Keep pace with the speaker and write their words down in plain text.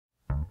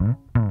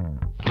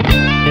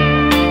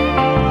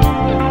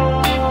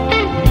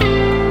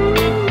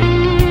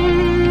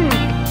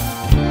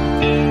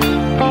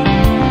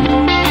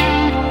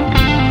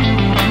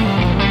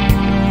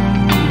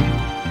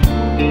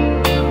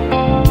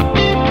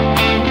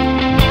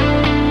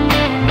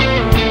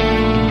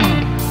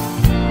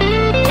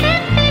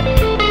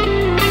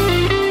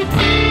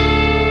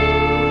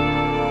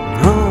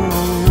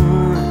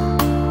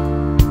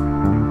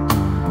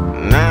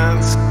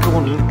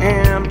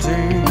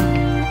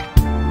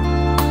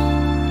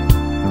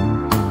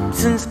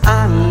since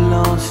I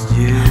lost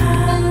you.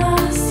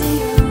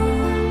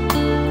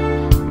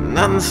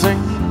 Nothing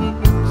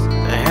seems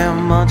to have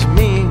much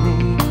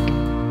meaning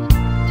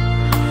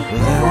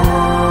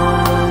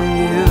without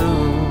you.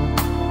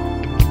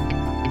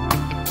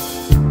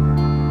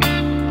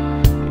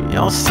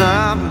 Your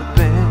silence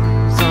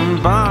is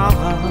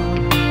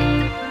unbothered.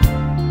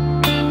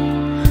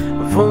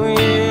 For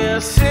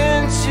years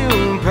since you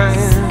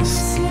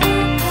passed,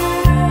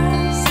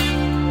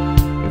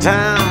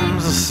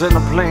 times I set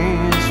a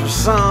place for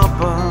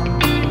supper.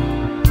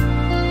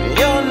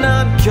 You're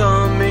not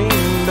coming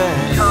back.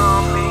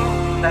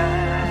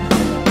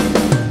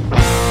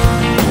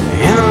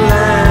 In the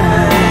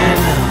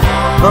light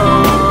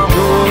of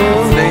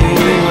golden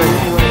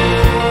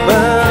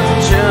birds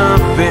are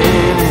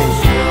chirping and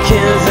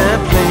kids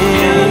are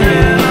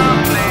playing.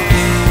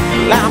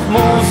 Life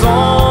moves on.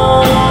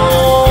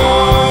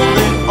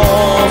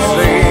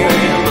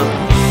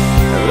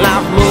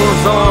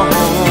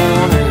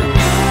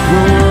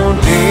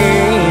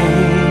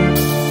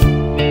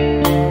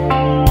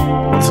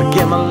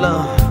 My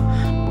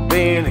love,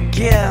 being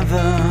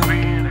together.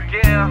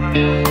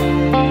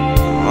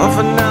 Well,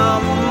 for now,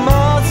 I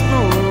must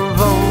move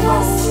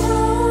on.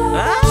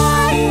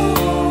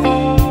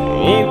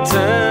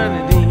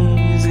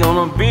 Eternity's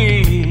gonna be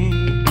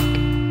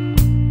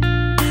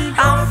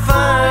our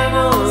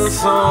final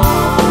song.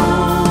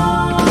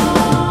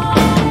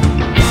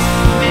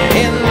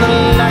 In the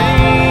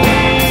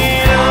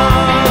light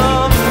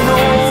of no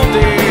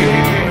day,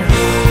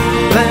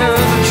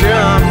 there's a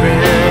jumping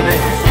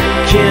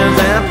kids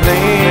that play.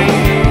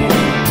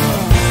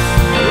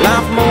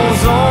 Life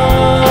moves on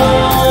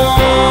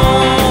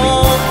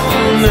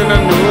in a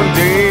new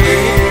day.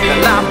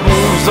 Life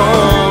moves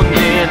on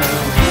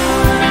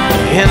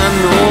in a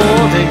new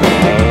day.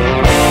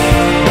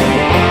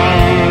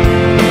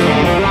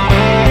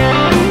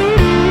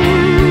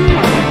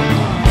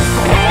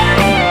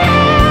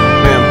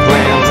 Been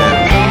plans and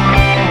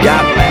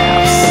got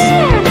laughs.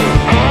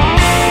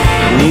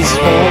 And these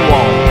four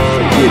walls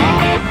are getting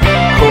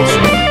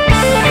closer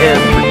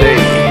every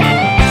day.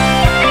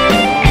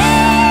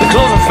 They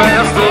close it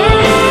faster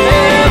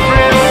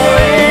every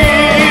way.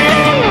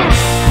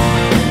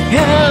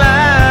 In the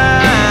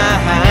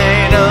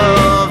light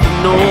of the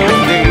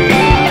noonday,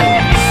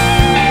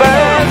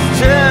 birds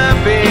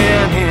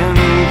chirping and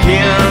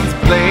kids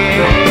play.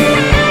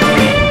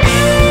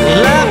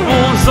 Life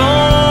moves on,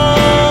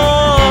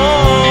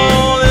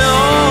 they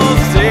all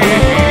say.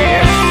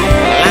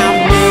 Life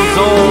moves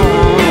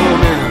on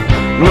in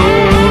no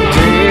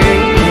day.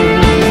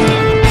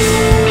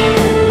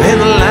 In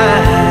the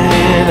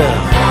light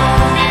of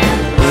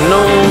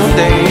no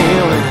day,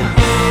 when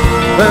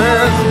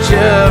birds are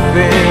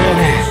chirping,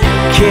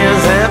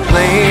 kids that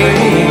play.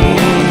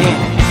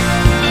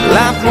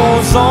 Life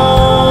moves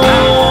on,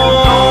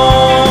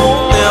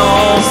 they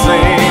all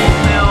say.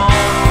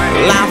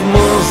 Life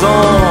moves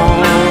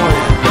on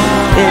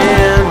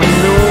in the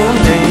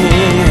noonday.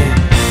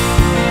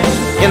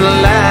 In the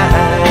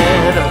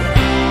light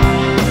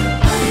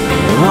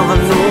of a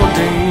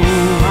noonday,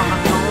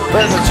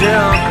 birds are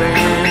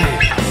chirping,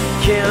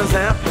 kids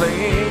that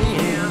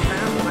play.